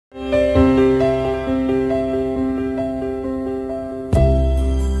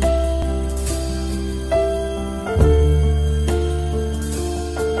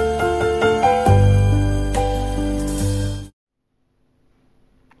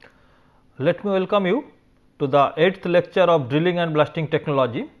Let me welcome you to the 8th lecture of drilling and blasting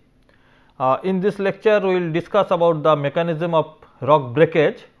technology. In this lecture, we will discuss about the mechanism of rock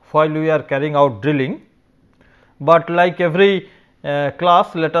breakage while we are carrying out drilling. But like every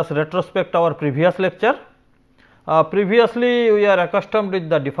class, let us retrospect our previous lecture. Previously, we are accustomed with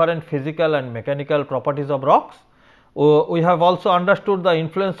the different physical and mechanical properties of rocks. We have also understood the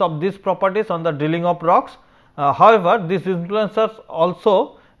influence of these properties on the drilling of rocks. However, these influences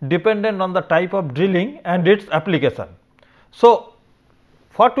also dependent on the type of drilling and its application. So,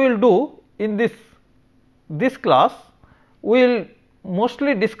 what we will do in this class, we will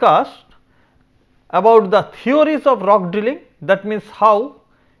mostly discuss about the theories of rock drilling, that means how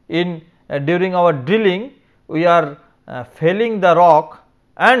in during our drilling we are felling the rock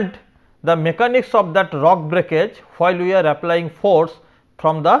and the mechanics of that rock breakage while we are applying force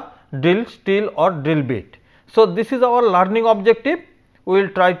from the drill steel or drill bit. So, this is our learning objective. We will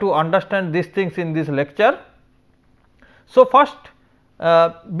try to understand these things in this lecture. So, first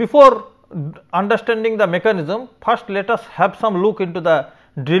before understanding the mechanism, first let us have some look into the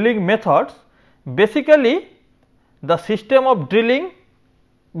drilling methods. Basically, the system of drilling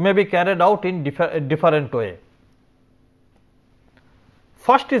may be carried out in different way.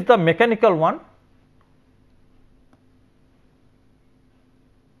 First is the mechanical one.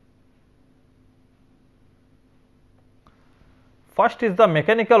 First is the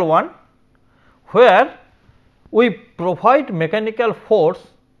mechanical one, where we provide mechanical force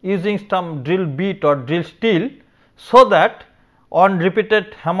using some drill bit or drill steel, so that on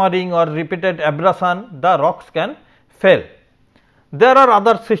repeated hammering or repeated abrasion the rocks can fail. There are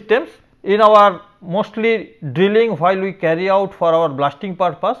other systems in our mostly drilling while we carry out for our blasting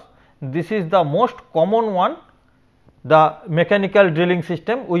purpose. This is the most common one, the mechanical drilling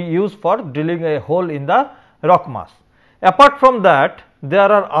system we use for drilling a hole in the rock mass. Apart from that,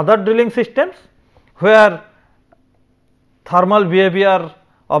 there are other drilling systems where thermal behavior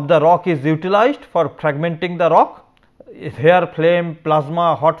of the rock is utilized for fragmenting the rock. Here flame,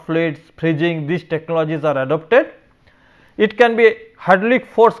 plasma, hot fluids, freezing, these technologies are adopted. It can be hydraulic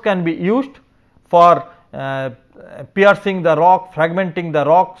force can be used for piercing the rock, fragmenting the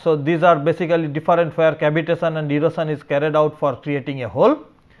rock. So, these are basically different where cavitation and erosion is carried out for creating a hole.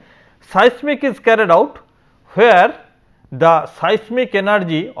 Seismic is carried out where the seismic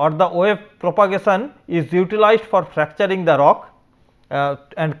energy or the wave propagation is utilized for fracturing the rock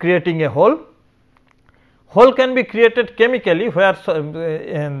and creating a hole. Hole can be created chemically where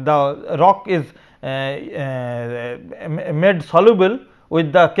the rock is made soluble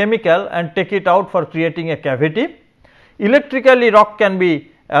with the chemical and take it out for creating a cavity. Electrically, rock can be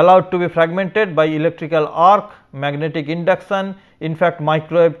allowed to be fragmented by electrical arc, magnetic induction. In fact,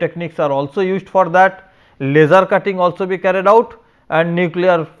 microwave techniques are also used for that. Laser cutting also be carried out, and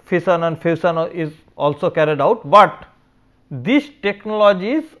nuclear fission and fusion is also carried out, but these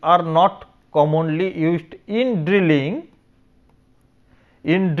technologies are not commonly used in drilling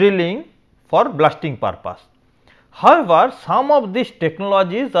for blasting purpose. However, some of these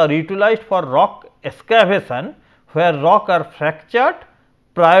technologies are utilized for rock excavation, where rock are fractured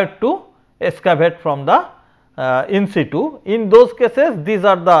prior to excavate from the in situ. In those cases, these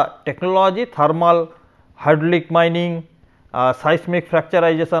are the technology: thermal, hydraulic mining, seismic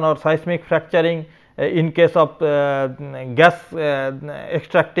fracturization or seismic fracturing in case of gas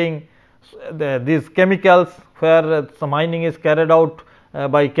extracting these chemicals, where mining is carried out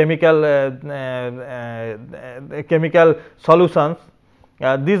by chemical solutions.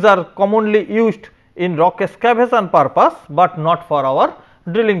 These are commonly used in rock excavation purpose, but not for our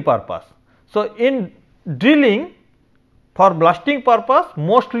drilling purpose. So, in drilling for blasting purpose,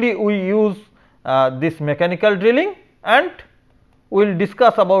 mostly we use this mechanical drilling, and we will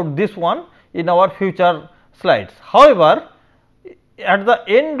discuss about this one in our future slides. However, at the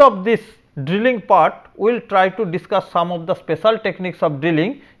end of this drilling part, we will try to discuss some of the special techniques of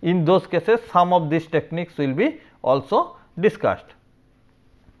drilling. In those cases, some of these techniques will be also discussed.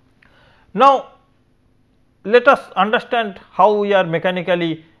 Now, let us understand how we are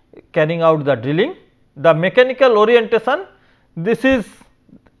mechanically carrying out the drilling. The mechanical orientation, this is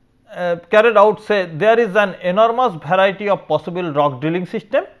carried out, say there is an enormous variety of possible rock drilling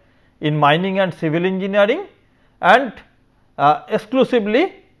system in mining and civil engineering, and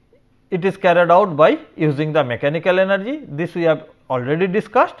exclusively it is carried out by using the mechanical energy. This we have already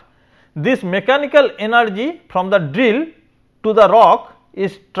discussed. This mechanical energy from the drill to the rock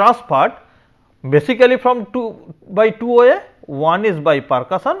is transferred basically from two way. One is by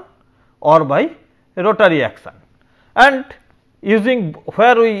percussion or by rotary action, and using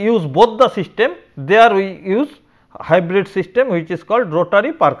where we use both the system, there we use hybrid system which is called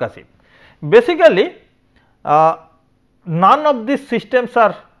rotary percussive. basically none of these systems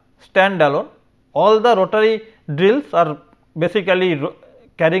are standalone. All the rotary drills are basically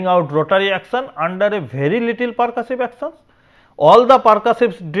carrying out rotary action under a very little percussive actions. All the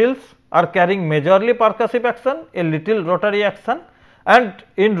percussive drills are carrying majorly percussive action, a little rotary action, and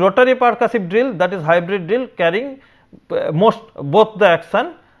in rotary percussive drill, that is hybrid drill, carrying both the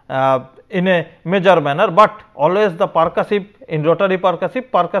action in a major manner, but always the percussive in rotary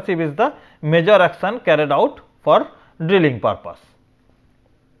percussive is the major action carried out for drilling purpose.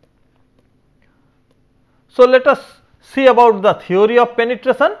 So, let us see about the theory of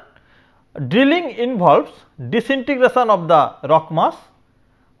penetration. Drilling involves disintegration of the rock mass,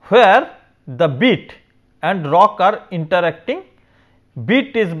 where the beat and rock are interacting.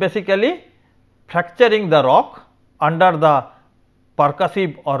 Beat is basically fracturing the rock under the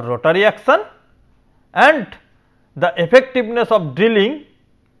percussive or rotary action, and the effectiveness of drilling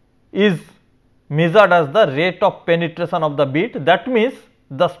is measured as the rate of penetration of the beat. That means,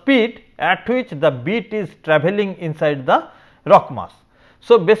 the speed at which the beat is travelling inside the rock mass.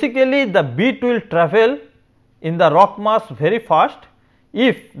 So, basically the beat will travel in the rock mass very fast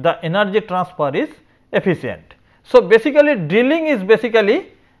if the energy transfer is efficient. So, basically drilling is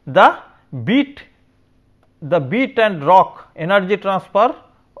basically the beat and rock energy transfer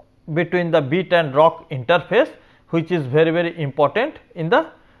between the beat and rock interface, which is very important in the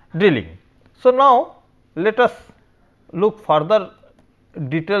drilling. So, now let us look further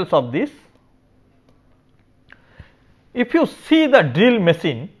details of this. If you see the drill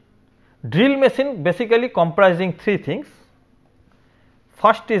machine basically comprising three things.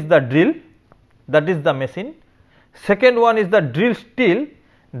 First is the drill, that is the machine. Second one is the drill steel,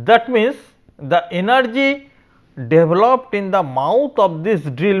 that means the energy developed in the mouth of this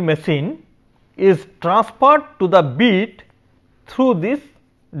drill machine is transferred to the beat through this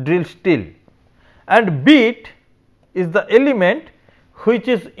drill steel, and beat is the element which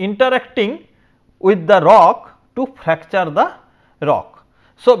is interacting with the rock to fracture the rock.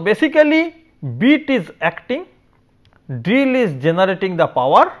 So, basically beat is acting, drill is generating the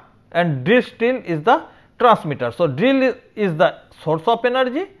power, and drill steel is the transmitter. So, drill is the source of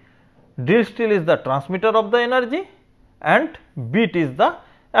energy, drill steel is the transmitter of the energy, and beat is the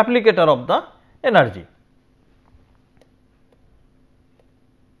applicator of the energy.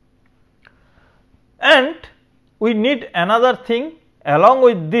 And we need another thing along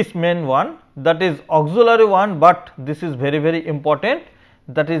with this main one, that is auxiliary one, but this is very important,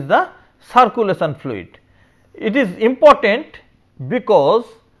 that is the circulation fluid. It is important because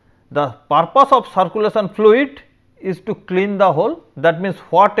the purpose of circulation fluid is to clean the hole. That means,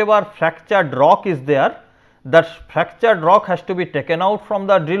 whatever fractured rock is there, that fractured rock has to be taken out from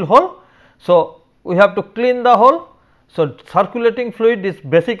the drill hole. So, we have to clean the hole. So, circulating fluid is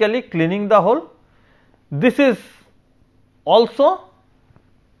basically cleaning the hole. This is also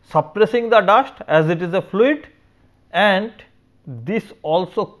suppressing the dust as it is a fluid, and this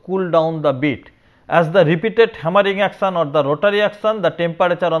also cool down the beat. As the repeated hammering action or the rotary action, the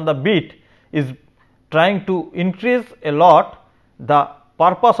temperature on the beat is trying to increase a lot. The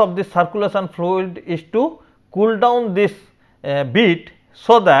purpose of this circulation fluid is to cool down this beat,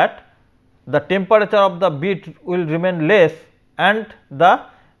 so that the temperature of the beat will remain less and the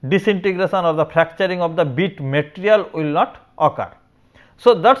disintegration or the fracturing of the beat material will not occur.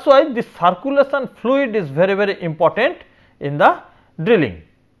 So, that is why this circulation fluid is very important in the drilling.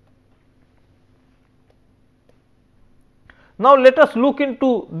 Now, let us look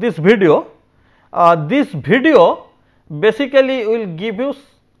into this video. This video basically will give you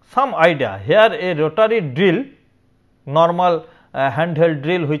some idea. Here a rotary drill, normal handheld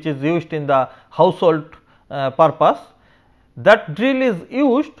drill which is used in the household purpose. That drill is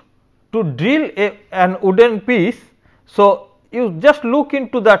used to drill an wooden piece. So, you just look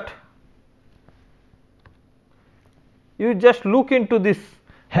into that, this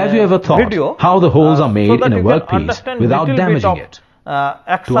Have you ever thought video, how the holes are made so in a workpiece without damaging it?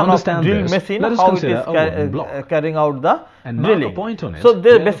 Action To understand of drill this, machine, let us how it consider is a wooden block carrying out the and mark a drilling. point on it. So,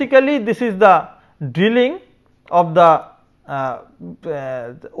 where- basically this is the drilling of the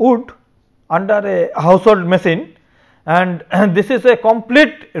wood under a household machine, and this is a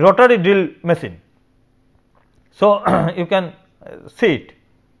complete rotary drill machine. So, you can see it.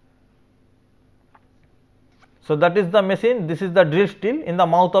 So, that is the machine, this is the drill steel. In the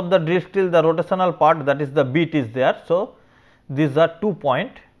mouth of the drill steel, the rotational part, that is the beat is there. So, these are 2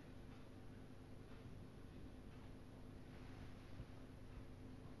 point.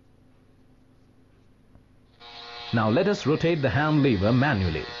 Now let us rotate the hand lever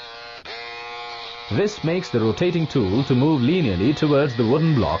manually. This makes the rotating tool to move linearly towards the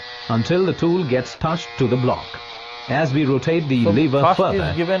wooden block until the tool gets touched to the block. As we rotate the lever thrust further,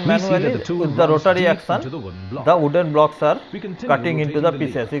 is given we see that manually the tool with the runs rotary deep action. into the wooden block. The wooden blocks are We continue cutting into the rotating the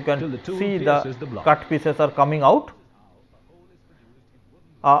pieces. lever You can till the tool see pierces the the block. cut pieces are coming out.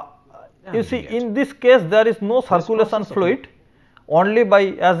 You see, in this case there is no circulation fluid, only by,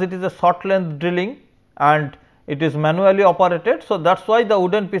 as it is a short length drilling and it is manually operated. So, that is why the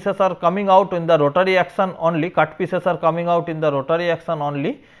wooden pieces are coming out in the rotary action only, cut pieces are coming out in the rotary action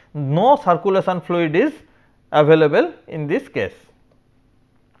only, no circulation fluid is available in this case.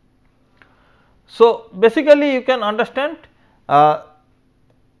 So, basically you can understand the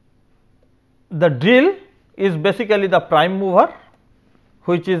drill is basically the prime mover,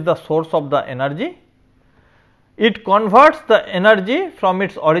 which is the source of the energy. It converts the energy from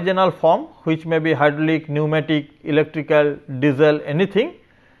its original form, which may be hydraulic, pneumatic, electrical, diesel, anything,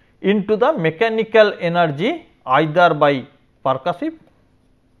 into the mechanical energy either by percussive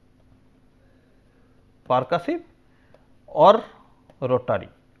or rotary.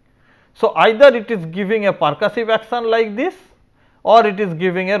 So, either it is giving a percussive action like this or it is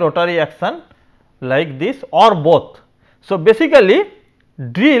giving a rotary action like this or both. So, basically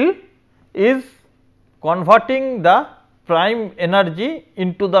drill is converting the prime energy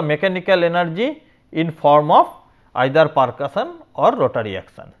into the mechanical energy in form of either percussion or rotary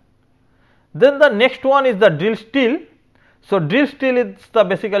action. Then the next one is the drill steel. So, drill steel is the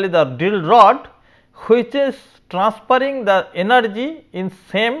basically the drill rod, which is transferring the energy in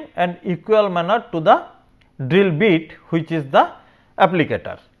same and equal manner to the drill bit, which is the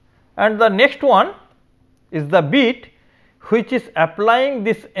applicator. And the next one is the bit, which is applying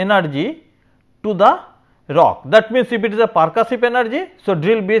this energy to the rock. That means, if it is a percussive energy, so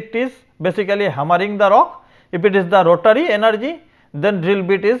drill bit is basically hammering the rock. If it is the rotary energy, then drill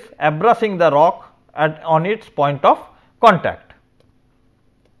bit is abrasing the rock on its point of contact.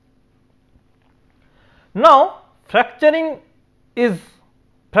 Now, fracturing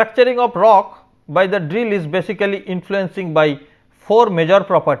of rock by the drill is basically influencing by 4 major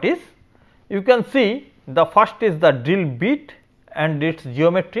properties. You can see the first is the drill bit and its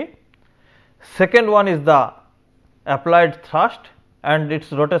geometry. Second one is the applied thrust and its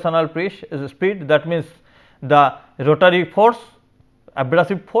rotational speed, that means the rotary force,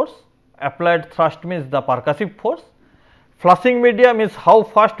 abrasive force, applied thrust means the percussive force, flushing media means how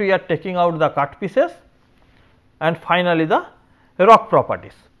fast we are taking out the cut pieces, and finally the rock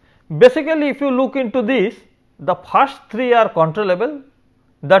properties. Basically, if you look into this, the first 3 are controllable,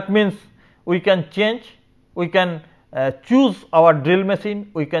 that means we can change, we can choose our drill machine,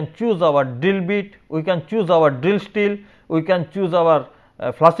 we can choose our drill bit, we can choose our drill steel, we can choose our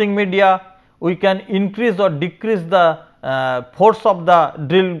flushing media, we can increase or decrease the force of the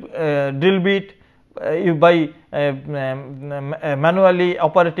drill bit by manually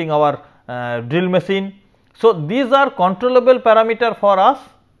operating our drill machine. So, these are controllable parameter for us.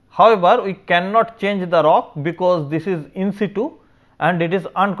 However, we cannot change the rock because this is in situ and it is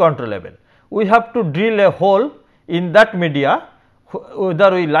uncontrollable. We have to drill a hole in that media,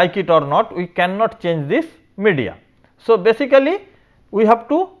 whether we like it or not, we cannot change this media. So, basically we have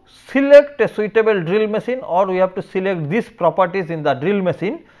to select a suitable drill machine or we have to select these properties in the drill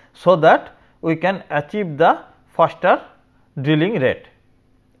machine, so that we can achieve the faster drilling rate.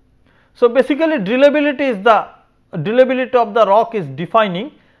 So, basically drillability is the drillability of the rock is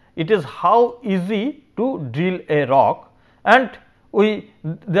defining, it is how easy to drill a rock, and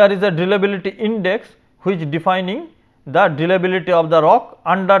there is a drillability index which defining the drillability of the rock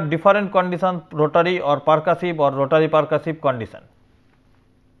under different conditions, rotary or percussive or rotary percussive condition.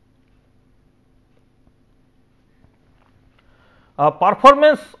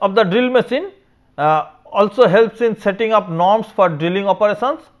 Performance of the drill machine also helps in setting up norms for drilling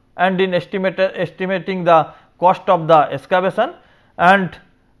operations and in estimating the cost of the excavation, and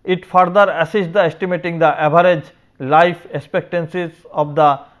it further assists the estimating the average life expectancies of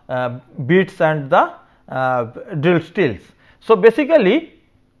the bits and the drill steels. So, basically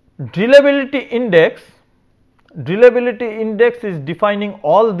drillability index is defining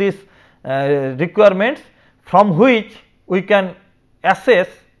all these requirements from which we can assess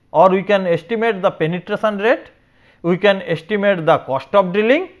or we can estimate the penetration rate, we can estimate the cost of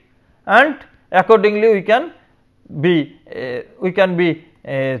drilling, and accordingly we can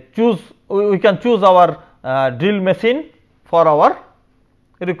choose our drill machine for our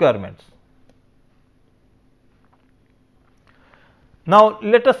requirements. Now,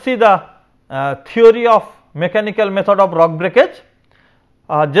 let us see the theory of mechanical method of rock breakage.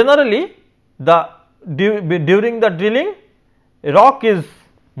 Generally, during the drilling, rock is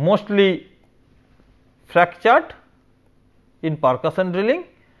mostly fractured in percussion drilling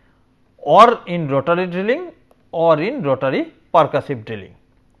or in rotary drilling or in rotary percussive drilling.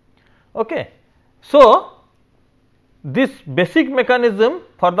 Okay. So, this basic mechanism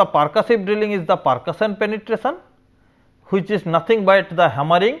for the percussive drilling is the percussion penetration, which is nothing but the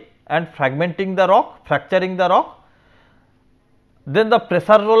hammering and fragmenting the rock, fracturing the rock. Then the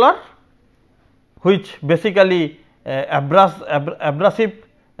pressure roller, which basically abrasive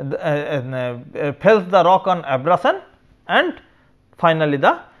fells the rock on abrasion, and finally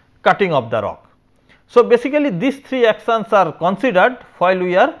the cutting of the rock. So, basically these three actions are considered while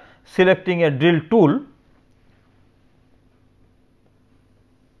we are selecting a drill tool,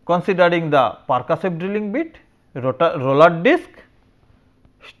 considering the percussive drilling bit, roller disc,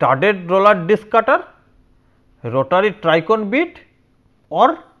 studded roller disc cutter, rotary tricone bit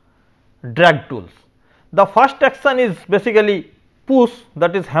or drag tools. The first action is basically push,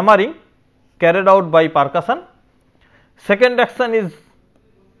 that is hammering, carried out by percussion. Second action is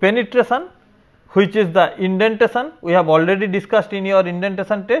penetration, which is the indentation, we have already discussed in your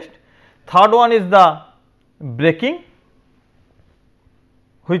indentation test. Third one is the breaking,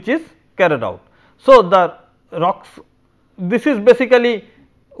 which is carried out. So, the rocks, this is basically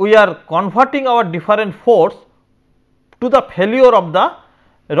we are converting our different force to the failure of the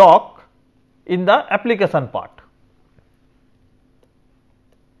rock in the application part.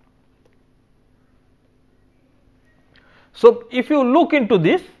 So, if you look into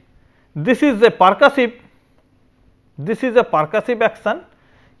this, this is a percussive action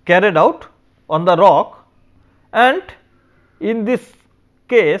carried out on the rock, and in this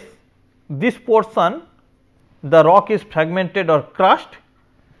case this portion the rock is fragmented or crushed.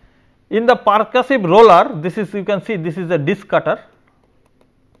 In the percussive roller, this is, you can see, this is a disc cutter.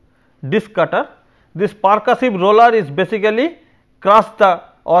 This percussive roller is basically crush the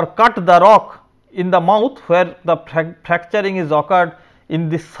or cut the rock in the mouth where the fracturing is occurred in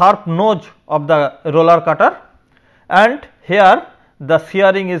the sharp nose of the roller cutter, and here the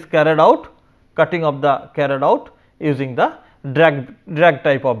shearing is carried out, cutting of the carried out using the drag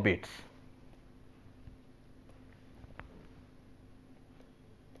type of bits.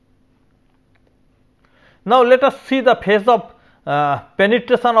 Now, let us see the phase of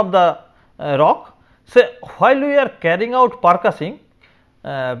penetration of the rock. Say, while we are carrying out percussive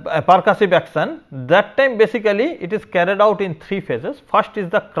action, that time basically it is carried out in three phases. First is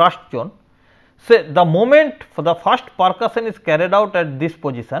the crushed zone. Say, the moment for the first percussion is carried out at this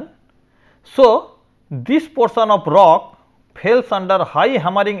position. So, this portion of rock fails under high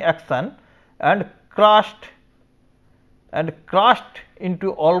hammering action and crushed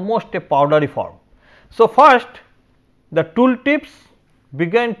into almost a powdery form. So, first the tool tips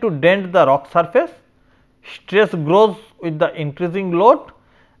begin to dent the rock surface, stress grows with the increasing load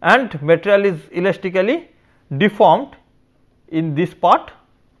and material is elastically deformed in this part.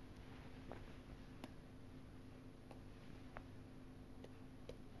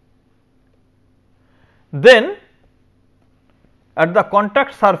 Then at the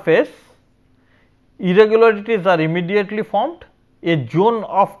contact surface, irregularities are immediately formed, a zone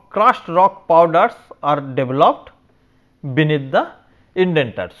of crushed rock powders are developed beneath the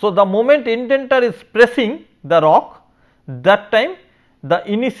indenter. So, the moment indenter is pressing the rock, that time the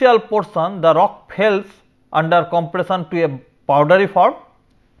initial portion, the rock fails under compression to a powdery form.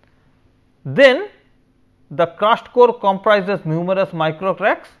 Then the crushed core comprises numerous micro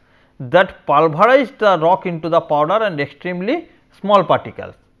cracks that pulverize the rock into the powder and extremely small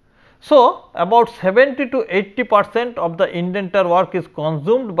particles. So, about 70 to 80% of the indenter work is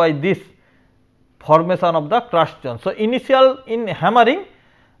consumed by this formation of the crushed zone. So, initial in hammering,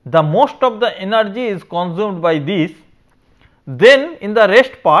 the most of the energy is consumed by this. Then in the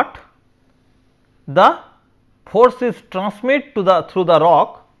rest part, the force is transmitted to the through the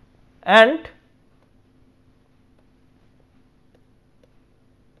rock and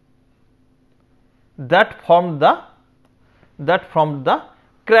that formed the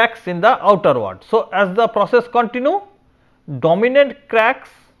cracks in the outer wall. So, as the process continue, dominant cracks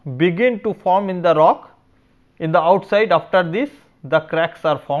begin to form in the rock in the outside. After this, the cracks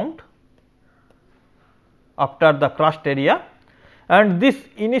are formed after the crushed area, and this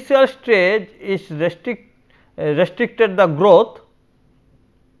initial stage is restricted the growth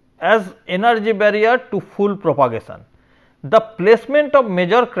as energy barrier to full propagation. The placement of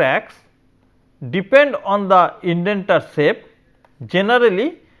major cracks depend on the indenter shape.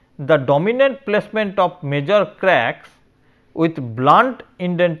 Generally, the dominant placement of major cracks with blunt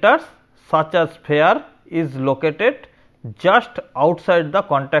indenters such as sphere is located just outside the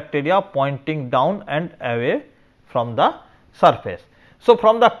contact area, pointing down and away from the surface. So,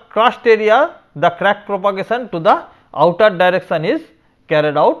 from the crushed area, the crack propagation to the outer direction is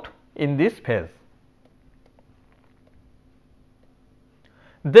carried out in this phase.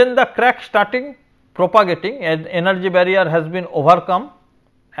 Then the crack starting propagating, an energy barrier has been overcome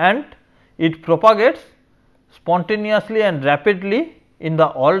and it propagates spontaneously and rapidly in the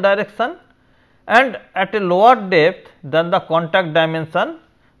all direction, and at a lower depth than the contact dimension,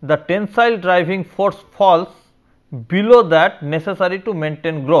 the tensile driving force falls below that necessary to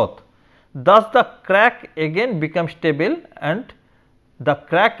maintain growth. Thus, the crack again becomes stable and the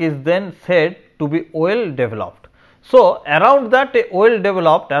crack is then said to be well developed. So, around that well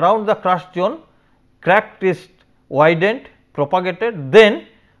developed, around the crust zone, crack is widened, propagated, then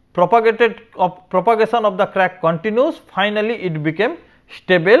propagation of the crack continues, finally it became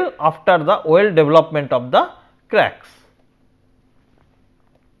stable after the well development of the cracks.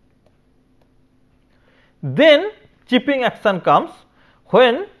 Then chipping action comes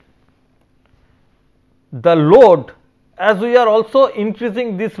when the load, as we are also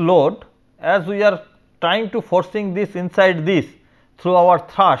increasing this load, as we are trying to forcing this inside this through our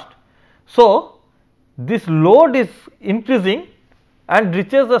thrust. So, this load is increasing and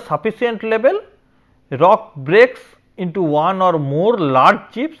reaches a sufficient level, rock breaks into one or more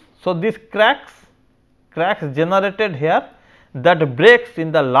large chips. So, these cracks generated here, that breaks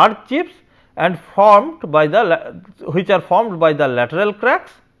in the large chips and formed by the which are formed by the lateral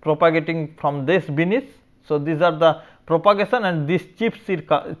cracks propagating from this beneath. So, these are the propagation and this chips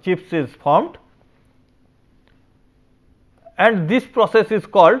is formed, and this process is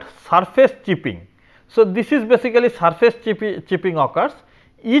called surface chipping. So, this is basically surface chipping occurs.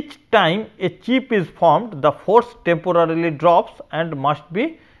 Each time a chip is formed, the force temporarily drops and must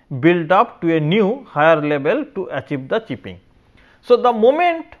be built up to a new higher level to achieve the chipping. So, the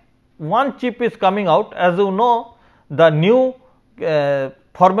moment one chip is coming out, as you know, the new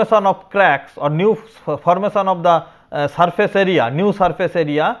formation of cracks or new formation of the surface area, new surface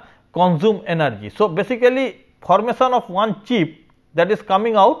area consume energy. So, basically formation of one chip that is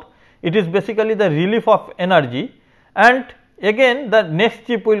coming out, it is basically the relief of energy, and again the next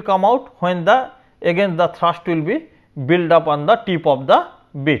chip will come out when the again the thrust will be built up on the tip of the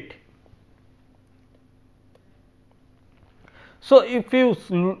bit. So, if you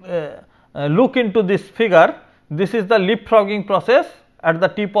look into this figure, this is the leapfrogging process at the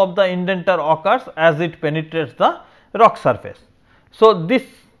tip of the indenter occurs as it penetrates the rock surface. So,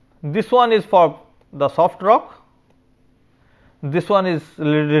 this one is for the soft rock, this one is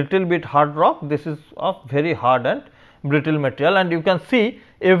little bit hard rock, this is of very hard and brittle material, and you can see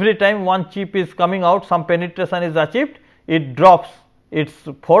every time one chip is coming out, some penetration is achieved, it drops its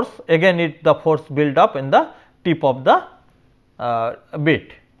force, again the force build up in the tip of the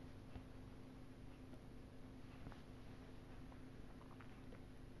bit.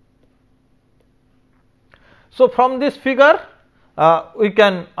 So, from this figure we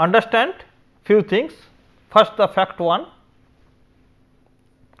can understand few things. First, the fact 1.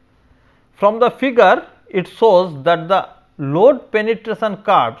 From the figure it shows that the load penetration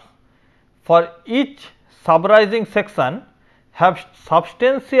curves for each subrising section have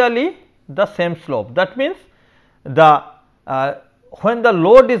substantially the same slope. That means, the when the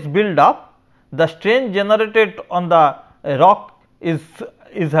load is built up, the strain generated on the rock is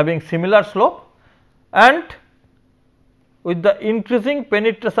having similar slope, and with the increasing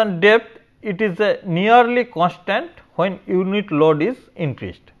penetration depth, it is a nearly constant when unit load is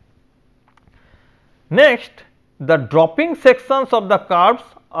increased. Next, the dropping sections of the curves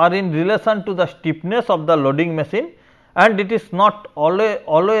are in relation to the stiffness of the loading machine, and it is not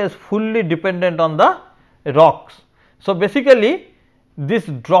always fully dependent on the rocks. So, basically this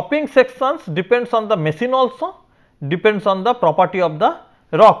dropping sections depends on the machine also, depends on the property of the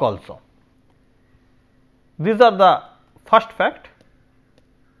rock also. These are the first fact.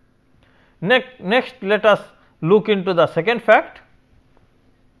 Next let us look into the second fact.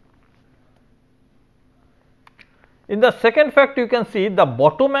 In the second fact, you can see the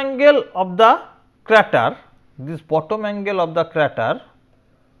bottom angle of the crater, this bottom angle of the crater,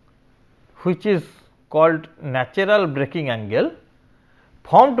 which is called natural breaking angle,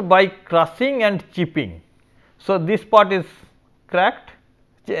 formed by crushing and chipping. So, this part is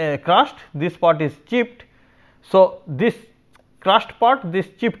crushed, this part is chipped. So, this crushed part, this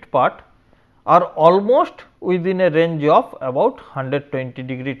chipped part are almost within a range of about 120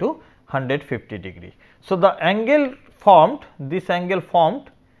 degree to 150 degree. So, the angle formed, this angle formed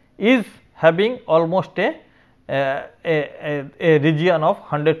is having almost a region of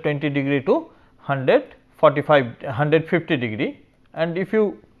 120 degree to 150 degree, and if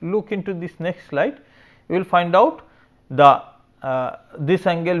you look into this next slide, you will find out the this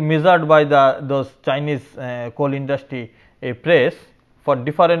angle measured by those Chinese coal industry press for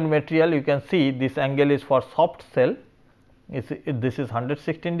different material. You can see this angle is for soft shell, this is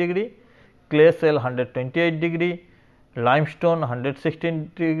 116 degree, clay shell 128 degree, limestone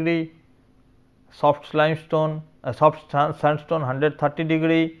 116 degree, soft limestone, soft sandstone 130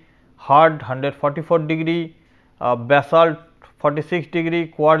 degree, hard 144 degree, basalt 46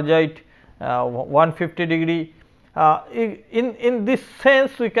 degree, quartzite 150 degree. In this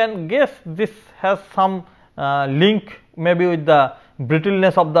sense, we can guess this has some link maybe with the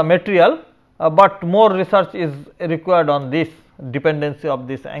brittleness of the material, but more research is required on this dependency of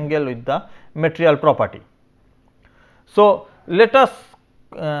this angle with the material property. So, let us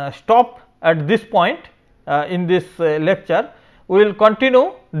stop at this point in this lecture. We will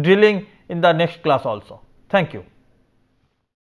continue drilling in the next class also. Thank you.